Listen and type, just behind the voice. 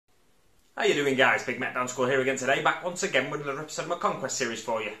How you doing, guys? Big Matt Down School here again today, back once again with another episode of my Conquest series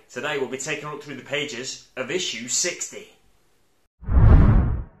for you. Today we'll be taking a look through the pages of issue 60.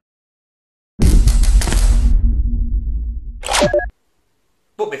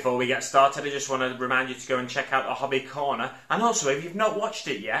 But before we get started, I just want to remind you to go and check out the Hobby Corner. And also, if you've not watched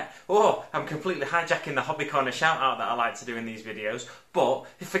it yet, I'm completely hijacking the Hobby Corner shout out that I like to do in these videos. But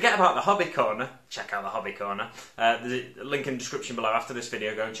if you forget about the Hobby Corner, check out the Hobby Corner. There's a link in the description below after this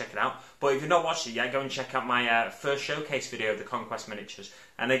video, go and check it out. But if you've not watched it yet, go and check out my first showcase video of the Conquest miniatures.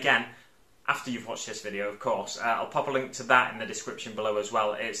 And again, after you've watched this video, of course, I'll pop a link to that in the description below as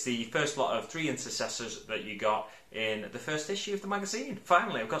well. It's the first lot of 3 intercessors that you got in the first issue of the magazine.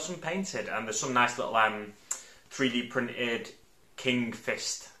 Finally, I've got some painted, and there's some nice little 3D printed king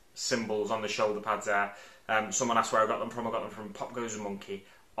fist symbols on the shoulder pads there. Someone asked where I got them from. I got them from Pop Goes a Monkey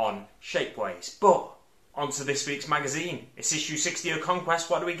on Shapeways. But on to this week's magazine. It's issue 60 of Conquest.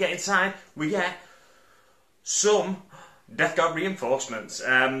 What do we get inside? We get some Death Guard reinforcements.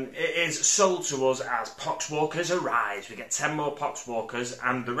 It is sold to us as Poxwalkers Arise. We get 10 more Poxwalkers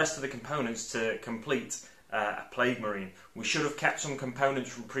and the rest of the components to complete a Plague Marine. We should have kept some components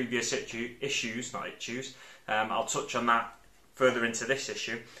from previous issues. I'll touch on that further into this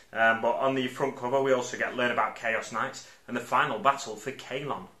issue. But on the front cover we also get Learn About Chaos Knights and the final battle for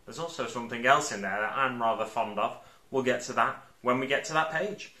Kaylon. There's also something else in there that I'm rather fond of. We'll get to that when we get to that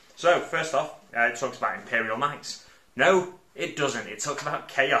page. So first off, it talks about Imperial Knights. No, it doesn't. It talks about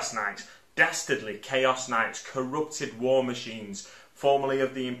Chaos Knights. Dastardly Chaos Knights, corrupted war machines, formerly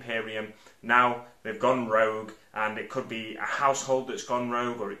of the Imperium. Now they've gone rogue, and it could be a household that's gone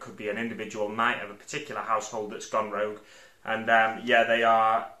rogue, or it could be an individual knight of a particular household that's gone rogue. And yeah, they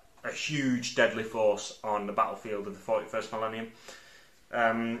are a huge deadly force on the battlefield of the 41st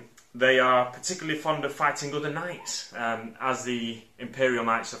millennium. They are particularly fond of fighting other knights, as the Imperial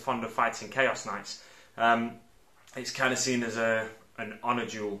Knights are fond of fighting Chaos Knights. It's kind of seen as an honour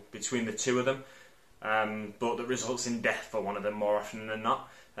duel between the two of them, but that results in death for one of them more often than not.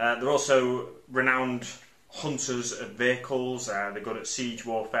 They're also renowned hunters of vehicles. They're good at siege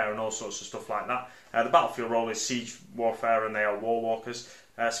warfare and all sorts of stuff like that. The battlefield role is siege warfare, and they are war walkers.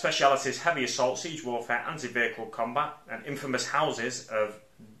 Specialities: heavy assault, siege warfare, anti-vehicle combat, and infamous houses of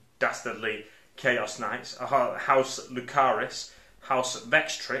dastardly Chaos Knights: House Lucaris, House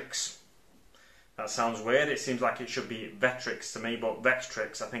Vextrix. That sounds weird. It seems like it should be Vetrix to me, but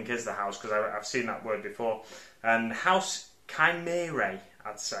Vextrix I think is the house, because I've seen that word before. And House Chimere,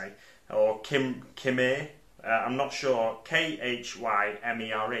 I'd say, or Chimere. I'm not sure.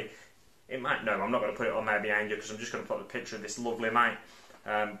 Khymere. It might. No, I'm not going to put it on there behind you, because I'm just going to put the picture of this lovely knight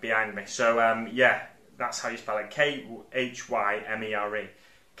behind me. So yeah, that's how you spell it. Khymere.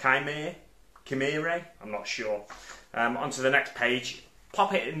 Chimere. I'm not sure. On to the next page.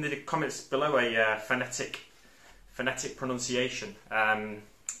 Pop it in the comments below a phonetic pronunciation,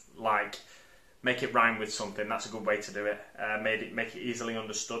 like make it rhyme with something. That's a good way to do it. Make it easily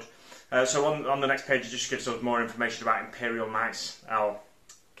understood. So on the next page, it just gives us more information about Imperial Knights.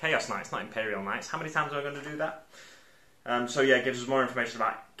 Chaos Knights, not Imperial Knights. How many times am I going to do that? So yeah, it gives us more information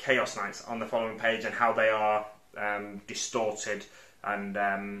about Chaos Knights on the following page, and how they are distorted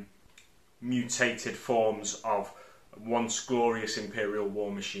and mutated forms of once glorious Imperial war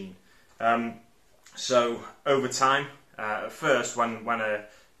machine. So over time, at first when a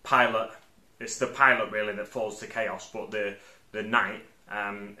pilot, it's the pilot really that falls to chaos, but the knight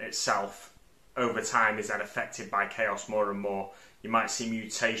itself over time is then affected by chaos more and more. You might see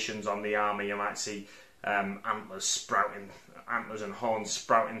mutations on the armour, you might see antlers and horns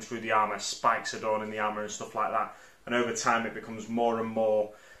sprouting through the armour, spikes adorning the armour and stuff like that. And over time it becomes more and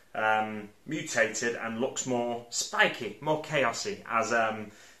more mutated and looks more spiky, more chaosy,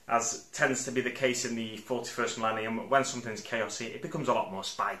 as tends to be the case in the 41st millennium. When something's chaosy, it becomes a lot more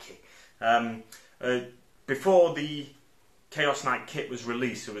spiky. Before the Chaos Knight kit was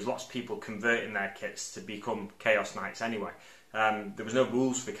released, there was lots of people converting their kits to become Chaos Knights anyway. There was no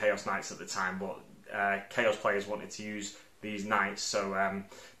rules for Chaos Knights at the time, but Chaos players wanted to use these knights, so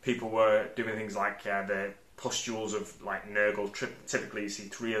people were doing things like the pustules of like Nurgle. Typically you see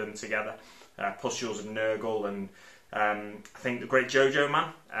 3 of them together. Pustules of Nurgle, and I think the Great Jojo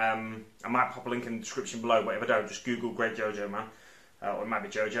Man. I might pop a link in the description below, but if I don't, just Google Great Jojo Man. Or it might be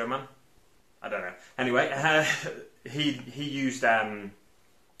Jojo Man. I don't know. Anyway, he used...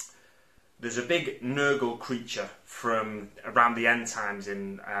 there's a big Nurgle creature from around the end times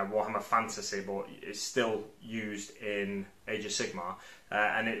in Warhammer Fantasy, but it's still used in Age of Sigmar,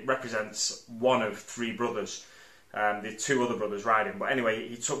 and it represents one of 3 brothers. The 2 other brothers riding. But anyway,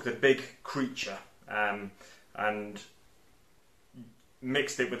 he took the big creature and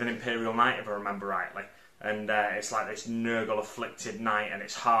mixed it with an Imperial Knight, if I remember rightly. And it's like this Nurgle afflicted knight, and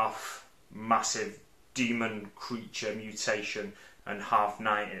it's half massive demon creature mutation and half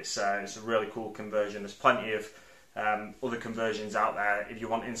knight. It's a really cool conversion. There's plenty of other conversions out there if you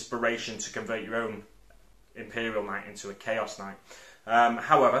want inspiration to convert your own Imperial Knight into a Chaos Knight.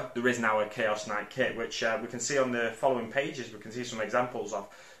 However, there is now a Chaos Knight kit, which we can see on the following pages. We can see some examples of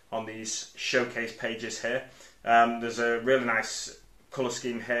on these showcase pages here. There's a really nice colour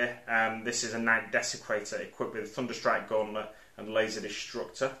scheme here. This is a Knight Desecrator equipped with Thunderstrike Gauntlet and Laser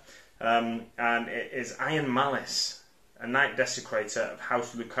Destructor. And it is Iron Malice, a Knight Desecrator of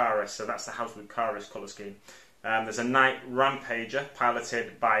House Lucaris, so that's the House Lucaris colour scheme. There's a Knight Rampager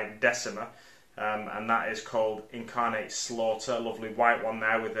piloted by Decima, and that is called Incarnate Slaughter, a lovely white one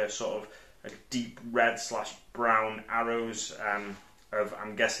there with a sort of a deep red / brown arrows of,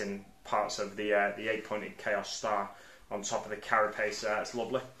 I'm guessing, parts of the 8-pointed Chaos Star on top of the carapace. It's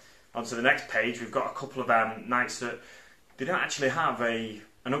lovely. On to the next page, we've got a couple of knights that they don't actually have an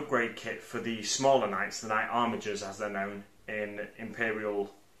upgrade kit for the smaller knights, the Knight Armigers as they're known in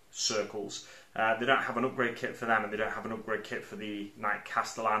Imperial circles. They don't have an upgrade kit for them, and they don't have an upgrade kit for the Knight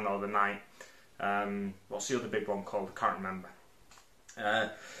Castellan or the Knight... what's the other big one called? I can't remember.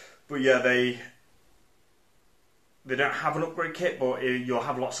 But yeah, they don't have an upgrade kit, but you'll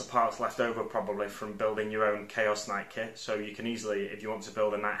have lots of parts left over probably from building your own Chaos Knight kit. So you can easily, if you want to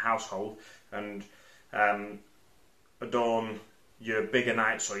build a Knight household and adorn your bigger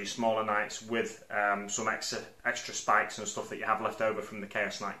knights or your smaller knights with some extra spikes and stuff that you have left over from the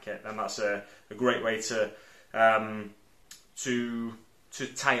Chaos Knight kit, then that's a great way to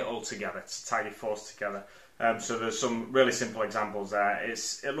tie it all together, to tie your force together. So there's some really simple examples there.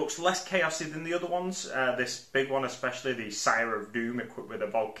 It looks less chaosy than the other ones. This big one especially, the Sire of Doom, equipped with a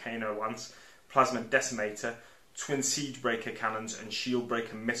Volcano Lance, Plasma Decimator, Twin Siegebreaker Cannons and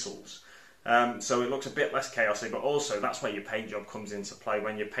Shieldbreaker Missiles. So it looks a bit less chaosy, but also that's where your paint job comes into play.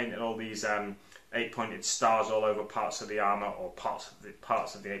 When you're painting all these 8-pointed stars all over parts of the armour, or parts of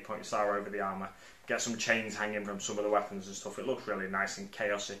the 8-pointed star over the armour, get some chains hanging from some of the weapons and stuff. It looks really nice and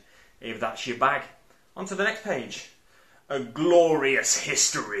chaosy, if that's your bag. On to the next page. A glorious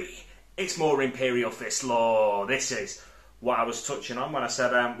history. It's more Imperial Fist lore. This is what I was touching on when I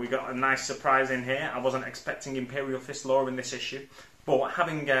said we got a nice surprise in here. I wasn't expecting Imperial Fist lore in this issue, but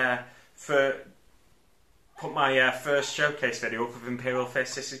having put my first showcase video up of Imperial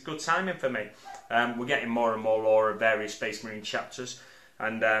Fist, this is good timing for me. We're getting more and more lore of various Space Marine chapters,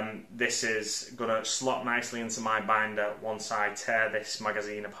 and this is going to slot nicely into my binder once I tear this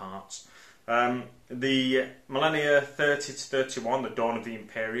magazine apart. The Millennia 30 to 31, the Dawn of the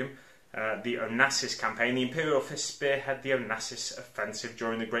Imperium, the Onassis campaign. The Imperial Fist spearhead the Onassis offensive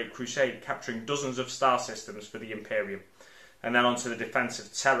during the Great Crusade, capturing dozens of star systems for the Imperium. And then on to the Defence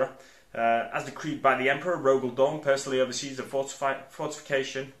of Terra. As decreed by the Emperor, Rogel Dawn personally oversees the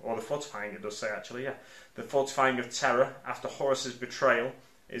fortification, or the fortifying it does say actually, yeah. The fortifying of Terra after Horus's betrayal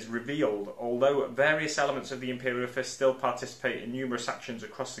is revealed, although various elements of the Imperial Fist still participate in numerous actions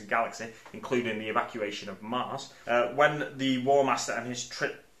across the galaxy, including the evacuation of Mars. When the War Master and his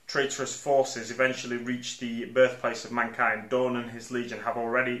traitorous forces eventually reach the birthplace of mankind, Dawn and his legion have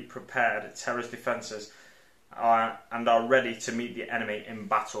already prepared Terra's defences and are ready to meet the enemy in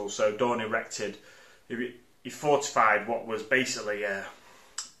battle. So Dawn he fortified what was basically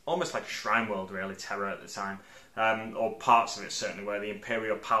almost like a shrine world, really, Terra at the time. Or parts of it certainly, where the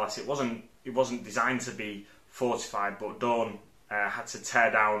Imperial Palace, it wasn't designed to be fortified, but Dawn had to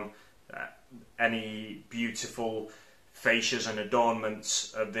tear down any beautiful fascias and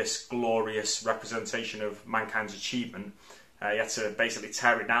adornments of this glorious representation of mankind's achievement. He had to basically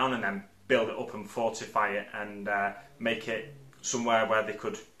tear it down and then build it up and fortify it and make it somewhere where they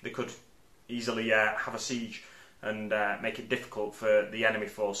could easily have a siege and make it difficult for the enemy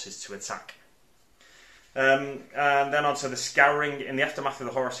forces to attack. And then on to the Scouring. In the aftermath of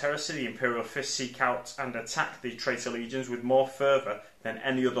the Horus Heresy, the Imperial Fist seek out and attack the traitor legions with more fervour than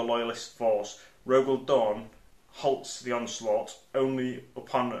any other loyalist force. Rogel Dawn halts the onslaught only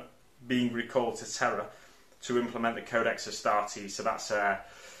upon being recalled to Terra to implement the Codex Astartes. So that's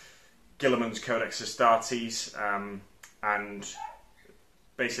Guilliman's Codex Astartes, and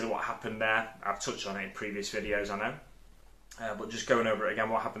basically what happened there, I've touched on it in previous videos, I know, but just going over it again,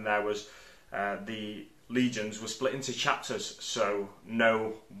 what happened there was the legions were split into chapters, so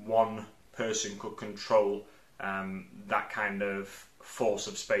no one person could control that kind of force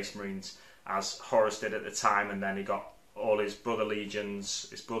of Space Marines, as Horus did at the time, and then he got all his brother's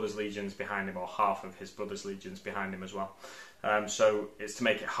legions behind him, or half of his brother's legions behind him as well. So it's to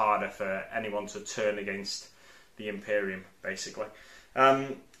make it harder for anyone to turn against the Imperium, basically.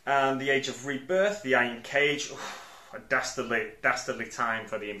 And the Age of Rebirth, the Iron Cage, a dastardly time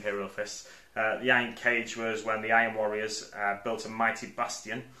for the Imperial Fists. The Iron Cage was when the Iron Warriors built a mighty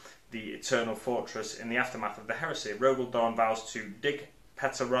bastion, the Eternal Fortress, in the aftermath of the heresy. Rogel Dawn vows to dig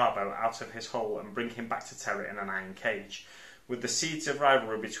Petarabo out of his hole and bring him back to Terra in an iron cage. With the seeds of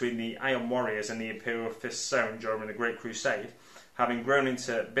rivalry between the Iron Warriors and the Imperial Fists sown during the Great Crusade having grown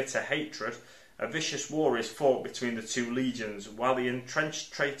into bitter hatred, a vicious war is fought between the two legions. While the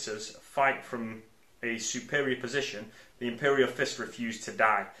entrenched traitors fight from a superior position, the Imperial Fists refuse to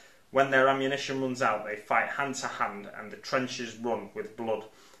die. When their ammunition runs out, they fight hand to hand and the trenches run with blood.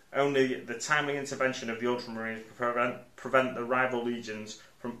 Only the timely intervention of the Ultramarines prevent the rival legions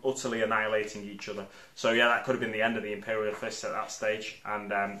from utterly annihilating each other. So yeah, that could have been the end of the Imperial Fists at that stage,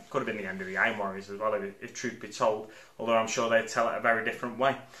 and could have been the end of the Iron Warriors as well, if truth be told, although I'm sure they'd tell it a very different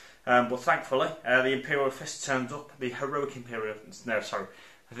way. But thankfully, the Imperial Fists turned up, the heroic heroic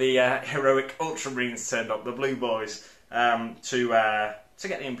Ultramarines turned up, the Blue Boys, to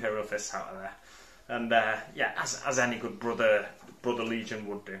get the Imperial Fists out of there. And yeah, as any good brother legion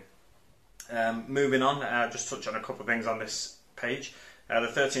would do. Moving on, just touch on a couple of things on this page. The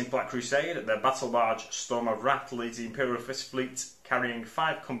 13th Black Crusade, the battle barge Storm of Wrath leads the Imperial Fist fleet carrying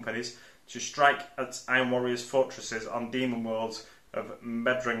 5 companies to strike at Iron Warriors' fortresses on demon worlds of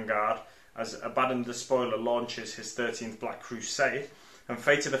Medrengard as Abaddon the Spoiler launches his 13th Black Crusade. And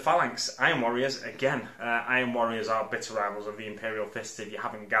Fate of the Phalanx, Iron Warriors, again, Iron Warriors are bitter rivals of the Imperial Fist, if you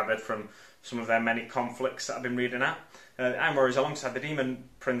haven't gathered from some of their many conflicts that I've been reading out. Iron Warriors, alongside the Demon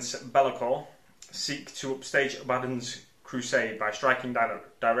Prince Be'lakor, seek to upstage Abaddon's crusade by striking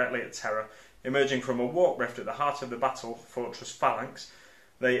directly at Terra. Emerging from a warp rift at the heart of the battle fortress Phalanx,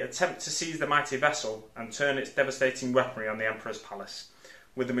 they attempt to seize the mighty vessel and turn its devastating weaponry on the Emperor's palace.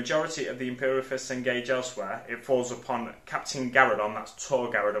 With the majority of the Imperial Fists engaged elsewhere, it falls upon Captain Garradon, that's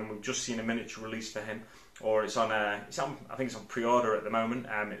Tor Garradon. We've just seen a miniature release for him, or it's on I think it's on pre-order at the moment.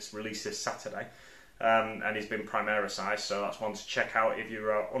 It's released this Saturday, and he's been Primarised, so that's one to check out if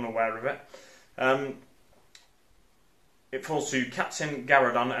you're unaware of it. It falls to Captain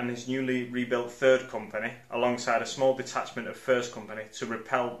Garradon and his newly rebuilt 3rd Company, alongside a small detachment of 1st Company, to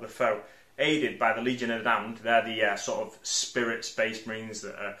repel the foe. Aided by the Legion of the Damned, they're the sort of spirit Space Marines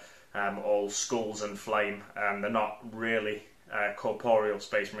that are all skulls and flame. They're not really corporeal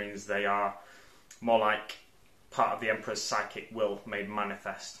Space Marines, they are more like part of the Emperor's psychic will made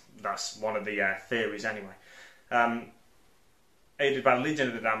manifest. That's one of the theories anyway. Aided by the Legion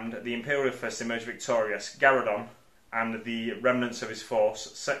of the Damned, the Imperial Fists emerge victorious. Garradon and the remnants of his force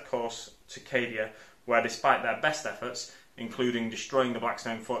set course to Cadia, where despite their best efforts, including destroying the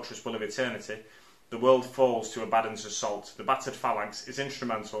Blackstone Fortress Will of Eternity, the world falls to Abaddon's assault. The battered Phalanx is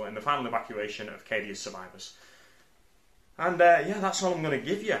instrumental in the final evacuation of Cadia's survivors. And yeah, that's all I'm going to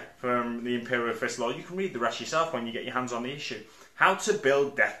give you from the Imperial Fist lore. You can read the rest yourself when you get your hands on the issue. How to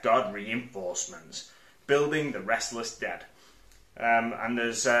build Death Guard reinforcements. Building the Restless Dead. And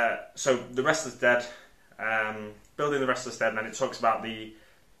there's so the Restless Dead, building the Restless Dead, and then it talks about the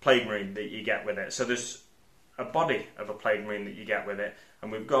Plague Marine that you get with it. So there's a body of a Plague Marine that you get with it,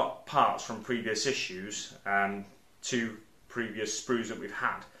 and we've got parts from previous issues, 2 previous sprues that we've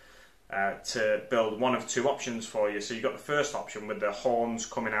had, to build one of 2 options for you. So you've got the first option with the horns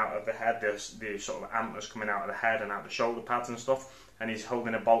coming out of the head, the sort of antlers coming out of the head and out the shoulder pads and stuff, and he's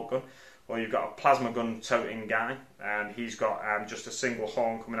holding a bolt gun. Or you've got a plasma gun toting guy, and he's got just a single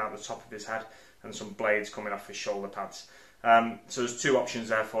horn coming out the top of his head and some blades coming off his shoulder pads. So there's 2 options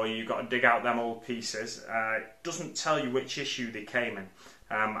there for you. You've got to dig out them old pieces. It doesn't tell you which issue they came in.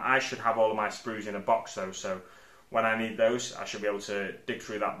 I should have all of my sprues in a box though, so when I need those, I should be able to dig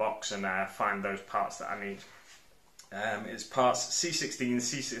through that box and find those parts that I need. It's parts C16,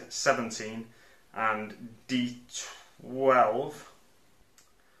 C17 and D12,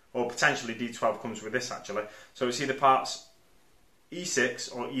 or potentially D12 comes with this actually. So it's either parts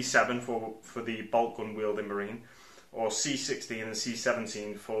E6 or E7 for the bolt gun wielding Marine, or C16 and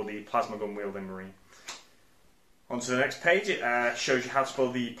C17 for the plasma gun wielding Marine. On to the next page, it shows you how to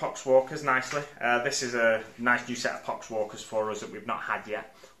build the Poxwalkers nicely. This is a nice new set of Poxwalkers for us that we've not had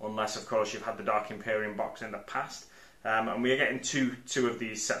yet, unless of course you've had the Dark Imperium box in the past. And we are getting two of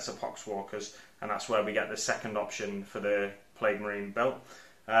these sets of Poxwalkers, and that's where we get the second option for the Plague Marine built.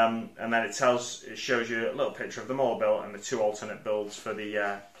 And then it shows you a little picture of them all built and the 2 alternate builds for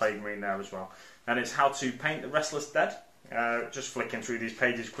the Plague Marine there as well. And it's how to paint the Restless Dead. Just flicking through these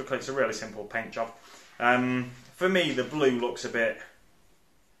pages quickly, it's a really simple paint job. For me, the blue looks a bit...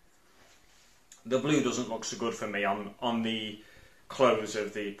 The blue doesn't look so good for me on the clothes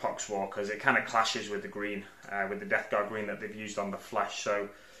of the Poxwalkers, it kind of clashes with the green, with the Death Guard green that they've used on the flesh. So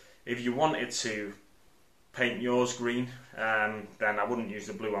if you wanted to paint yours green, then I wouldn't use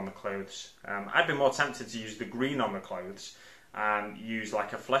the blue on the clothes. I'd be more tempted to use the green on the clothes and use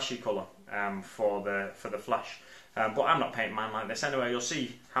like a fleshy colour for the flesh. But I'm not painting mine like this anyway. You'll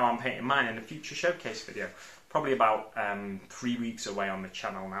see how I'm painting mine in a future showcase video. Probably about 3 weeks away on the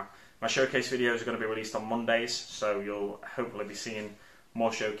channel now. My showcase videos are going to be released on Mondays, so you'll hopefully be seeing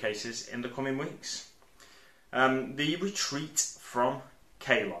more showcases in the coming weeks. The retreat from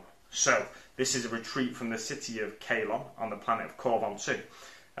Kaylon. So, this is a retreat from the city of Kaylon on the planet of Corvon 2.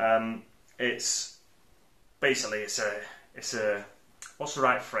 It's basically, it's a what's the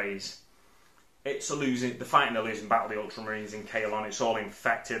right phrase? They're fighting a losing battle, the Ultramarines in Kaylon. It's all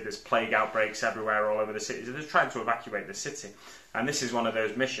infected, there's plague outbreaks everywhere all over the city. They're trying to evacuate the city. And this is one of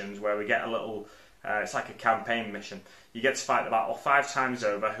those missions where we get a little, it's like a campaign mission. You get to fight the battle 5 times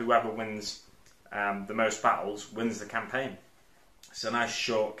over. Whoever wins the most battles wins the campaign. It's a nice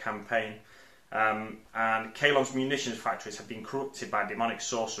short campaign. And Kaylon's munitions factories have been corrupted by demonic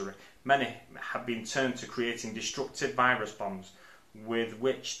sorcery. Many have been turned to creating destructive virus bombs, with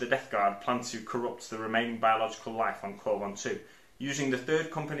which the Death Guard plan to corrupt the remaining biological life on Corvon 2. Using the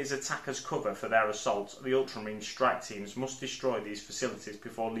 3rd Company's attack as cover for their assault, the Ultramarine strike teams must destroy these facilities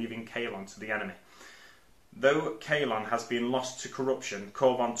before leaving Kaylon to the enemy. Though Kaylon has been lost to corruption,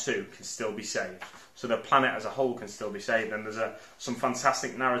 Corvon 2 can still be saved. So the planet as a whole can still be saved. And there's some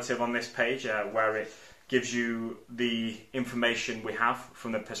fantastic narrative on this page where it gives you the information we have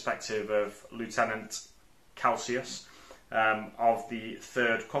from the perspective of Lieutenant Calcius, of the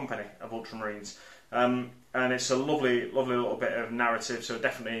 3rd Company of Ultramarines. And it's a lovely little bit of narrative, so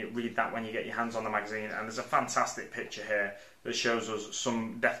definitely read that when you get your hands on the magazine. And there's a fantastic picture here that shows us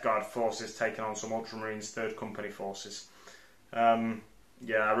some Death Guard forces taking on some Ultramarines 3rd Company forces.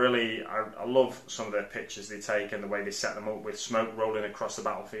 Yeah, I love some of the pictures they take and the way they set them up with smoke rolling across the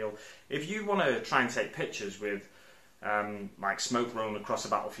battlefield. If you want to try and take pictures with like smoke rolling across the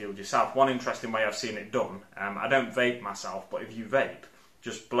battlefield yourself, one interesting way I've seen it done, I don't vape myself, but if you vape,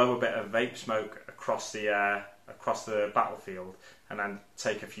 just blow a bit of vape smoke across the battlefield and then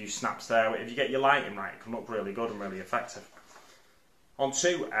take a few snaps there. If you get your lighting right, it can look really good and really effective. On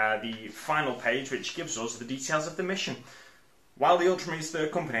to the final page, which gives us the details of the mission. While the Ultramarines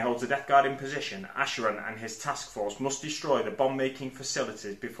 3rd Company holds the Death Guard in position, Asheron and his task force must destroy the bomb-making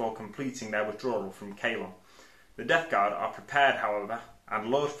facilities before completing their withdrawal from Kaylon. The Death Guard are prepared, however, and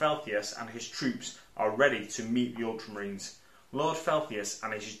Lord Felthius and his troops are ready to meet the Ultramarines. Lord Felthius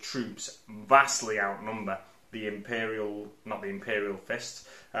and his troops vastly outnumber the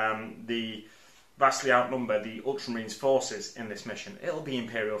vastly outnumber the Ultramarines forces in this mission. It'll be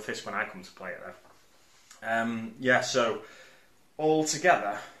Imperial Fist when I come to play it though. Yeah, so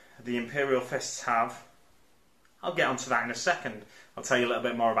altogether, the Imperial Fists have... I'll get onto that in a second. I'll tell you a little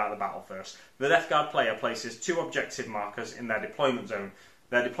bit more about the battle first. The Death Guard player places 2 objective markers in their deployment zone.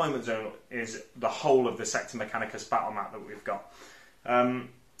 Their deployment zone is the whole of the Sector Mechanicus battle map that we've got.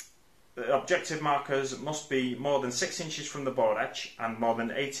 The objective markers must be more than 6 inches from the board edge and more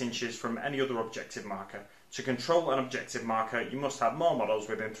than 8 inches from any other objective marker. To control an objective marker, you must have more models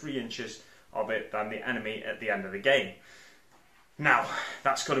within 3 inches of it than the enemy at the end of the game. Now,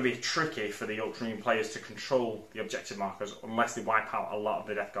 that's going to be tricky for the Ultramarine players to control the objective markers unless they wipe out a lot of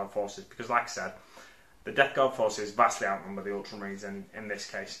the Death Guard forces, because like I said, the Death Guard forces vastly outnumber the Ultramarines in this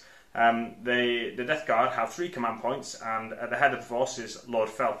case. The Death Guard have 3 command points, and at the head of the force is Lord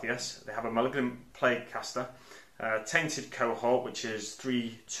Felthius. They have a Malignant Plague Caster, Tainted Cohort, which is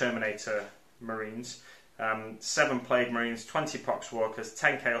 3 Terminator Marines, 7 Plague Marines, 20 Poxwalkers,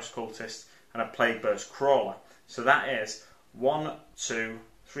 10 Chaos Cultists, and a Plague Burst Crawler. So that is 1, 2,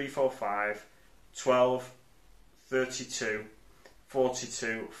 3, 4, 5, 12, 32,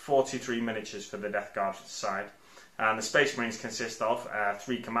 42, 43 miniatures for the Death Guard side. And the Space Marines consist of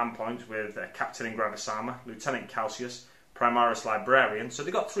 3 command points with Captain in Gravis Armour, Lieutenant Calcius, Primaris Librarian. So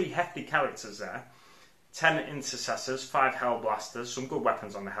they've got 3 hefty characters there. 10 Intercessors, 5 Hellblasters, some good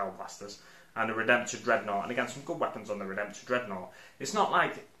weapons on the Hellblasters, and a Redemptor Dreadnought. And again, some good weapons on the Redemptor Dreadnought. It's not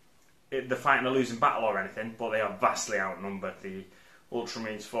like they're fighting a losing battle or anything, but they are vastly outnumbered, the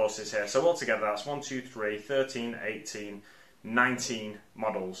Ultramarines forces here. So altogether that's 1, 2, 3, 13, 18, 19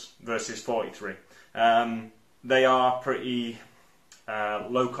 models versus 43. They are pretty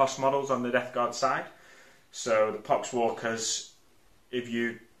low-cost models on the Death Guard side. So the Poxwalkers, if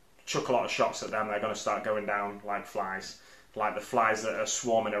you chuck a lot of shots at them, they're going to start going down like flies, like the flies that are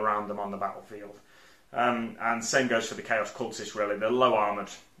swarming around them on the battlefield. And same goes for the Chaos Cultists, really. They're low-armoured,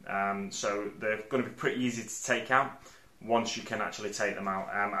 so they're going to be pretty easy to take out. once you can actually take them out.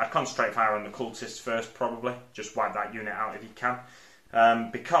 I'd concentrate fire on the cultists first, probably. Just wipe that unit out if you can.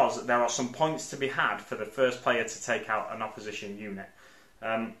 Because there are some points to be had for the first player to take out an opposition unit.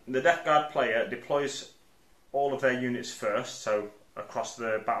 The Death Guard player deploys all of their units first, so across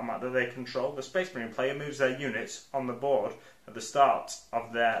the battle map that they control. The Space Marine player moves their units on the board at the start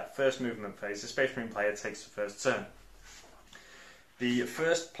of their first movement phase. The Space Marine player takes the first turn. The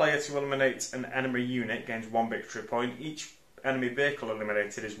first player to eliminate an enemy unit gains 1 victory point. Each enemy vehicle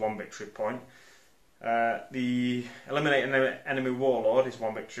eliminated is 1 victory point. The eliminate an enemy warlord is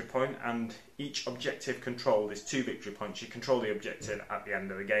 1 victory point, and each objective controlled is 2 victory points. You control the objective at the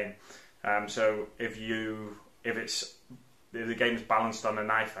end of the game. So if the game's balanced on a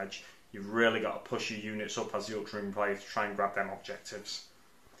knife edge, you've really got to push your units up as the Ultramarine player to try and grab them objectives.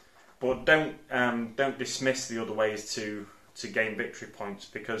 But don't dismiss the other ways to gain victory points,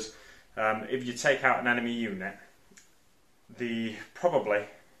 because if you take out an enemy unit, I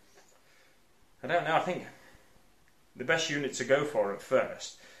think the best unit to go for at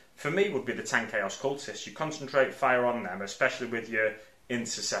first, for me, would be the 10 Chaos Cultists. You concentrate fire on them, especially with your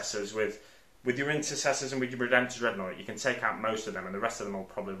intercessors. With your intercessors and with your Redemptor's Dreadnought, you can take out most of them, and the rest of them will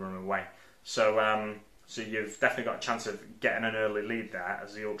probably run away. So you've definitely got a chance of getting an early lead there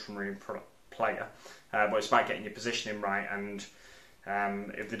as the Ultramarine player. But it's about getting your positioning right, and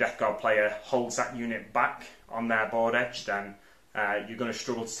if the Death Guard player holds that unit back on their board edge, then you're going to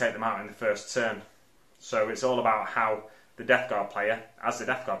struggle to take them out in the first turn. So it's all about how the Death Guard player,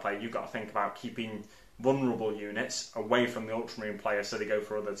 you've got to think about keeping vulnerable units away from the Ultramarine player, so they go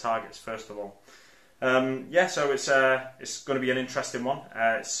for other targets first of all. So it's going to be an interesting one.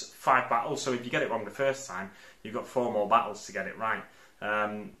 It's 5 battles, so if you get it wrong the first time, you've got 4 more battles to get it right.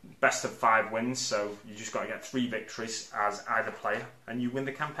 Best of 5 wins, so you just got to get 3 victories as either player, and you win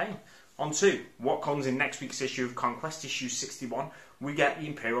the campaign. On to what comes in next week's issue of Conquest, issue 61. We get the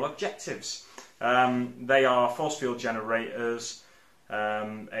Imperial objectives. They are force field generators,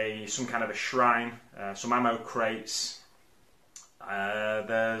 some kind of a shrine, some ammo crates.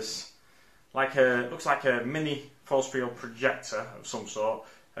 There's looks like a mini force field projector of some sort,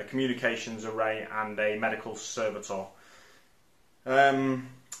 a communications array, and a medical servitor.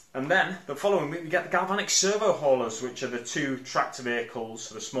 And then the following week we get the galvanic servo haulers, which are the 2 tractor vehicles,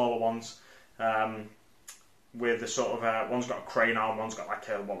 the smaller ones, with the sort of one's got a crane arm, one's got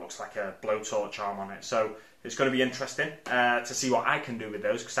what looks like a blowtorch arm on it. So it's going to be interesting to see what I can do with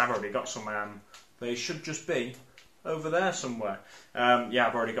those, because I've already got some. They should just be over there somewhere.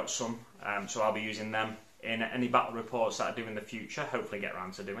 I've already got some, so I'll be using them in any battle reports that I do in the future. Hopefully get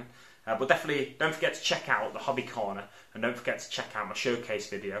around to doing. But definitely don't forget to check out the Hobby Corner, and don't forget to check out my showcase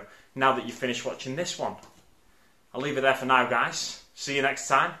video now that you've finished watching this one. I'll leave it there for now, guys. See you next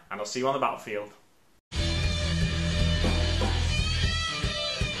time, and I'll see you on the battlefield.